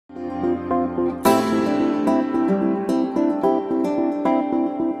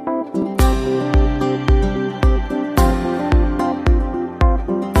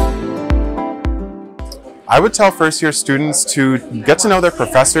I would tell first-year students to get to know their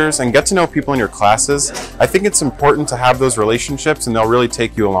professors and get to know people in your classes. I think it's important to have those relationships, and they'll really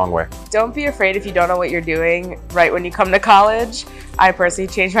take you a long way. Don't be afraid if you don't know what you're doing right when you come to college. I personally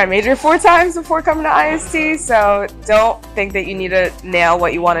changed my major 4 times before coming to IST, so don't think that you need to nail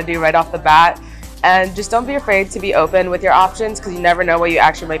what you want to do right off the bat. And just don't be afraid to be open with your options, because you never know what you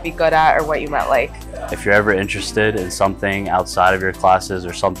actually might be good at or what you might like. If you're ever interested in something outside of your classes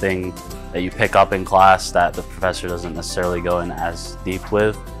or something that you pick up in class that the professor doesn't necessarily go in as deep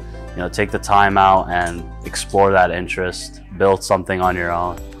with, take the time out and explore that interest, build something on your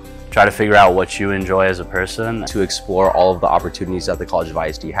own. Try to figure out what you enjoy as a person. To explore all of the opportunities that the College of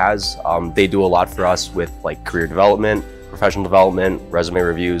IST has. They do a lot for us with career development, professional development, resume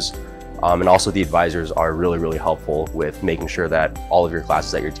reviews, and also the advisors are really helpful with making sure that all of your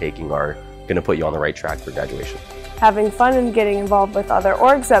classes that you're taking are going to put you on the right track for graduation. Having fun and getting involved with other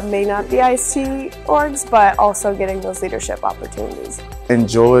orgs that may not be IST orgs, but also getting those leadership opportunities.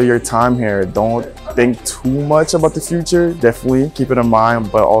 Enjoy your time here. Don't think too much about the future. Definitely keep it in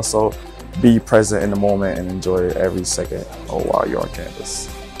mind, but also be present in the moment and enjoy every second while you're on campus.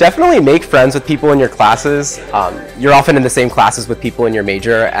 Definitely make friends with people in your classes. You're often in the same classes with people in your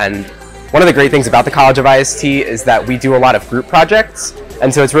major, and one of the great things about the College of IST is that we do a lot of group projects,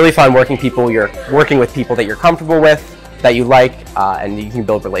 and so it's really fun working with people that you're comfortable with, that you like, and you can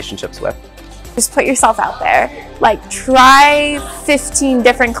build relationships with. Just put yourself out there. Try 15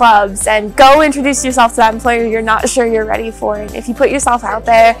 different clubs and go introduce yourself to that employer you're not sure you're ready for. And if you put yourself out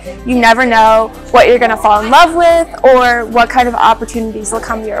there, you never know what you're going to fall in love with or what kind of opportunities will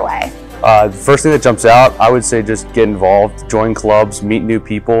come your way. The first thing that jumps out, I would say just get involved, join clubs, meet new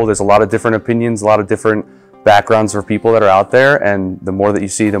people. There's a lot of different opinions, a lot of different backgrounds for people that are out there, and the more that you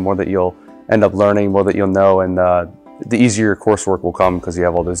see, the more that you'll end up learning, the more that you'll know, and the easier your coursework will come because you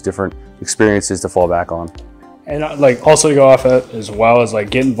have all those different experiences to fall back on. And also to go off it as well as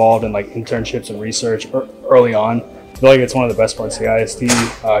get involved in internships and research early on. I feel like it's one of the best parts of the IST.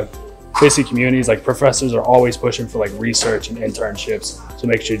 Basically communities, professors are always pushing for research and internships, so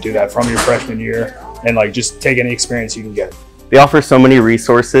make sure you do that from your freshman year and just take any experience you can get. They offer so many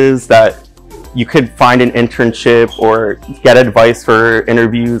resources that you could find an internship or get advice for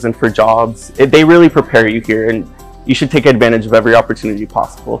interviews and for jobs. They really prepare you here, and you should take advantage of every opportunity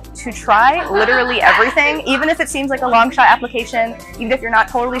possible. To try literally everything, even if it seems like a long shot application, even if you're not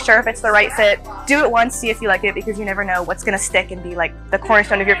totally sure if it's the right fit, do it once, see if you like it, because you never know what's going to stick and be the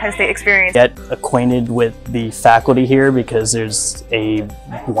cornerstone of your Penn State experience. Get acquainted with the faculty here because there's a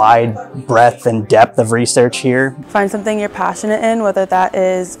wide breadth and depth of research here. Find something you're passionate in, whether that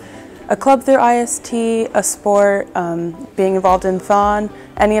is a club through IST, a sport, being involved in Thon.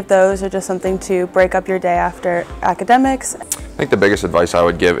 Any of those are just something to break up your day after academics. I think the biggest advice I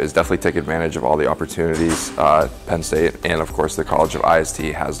would give is definitely take advantage of all the opportunities Penn State and of course the College of IST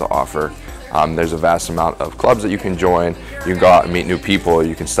has to offer. There's a vast amount of clubs that you can join. You can go out and meet new people,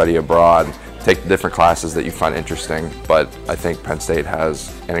 you can study abroad, take the different classes that you find interesting, but I think Penn State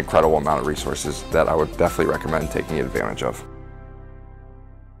has an incredible amount of resources that I would definitely recommend taking advantage of.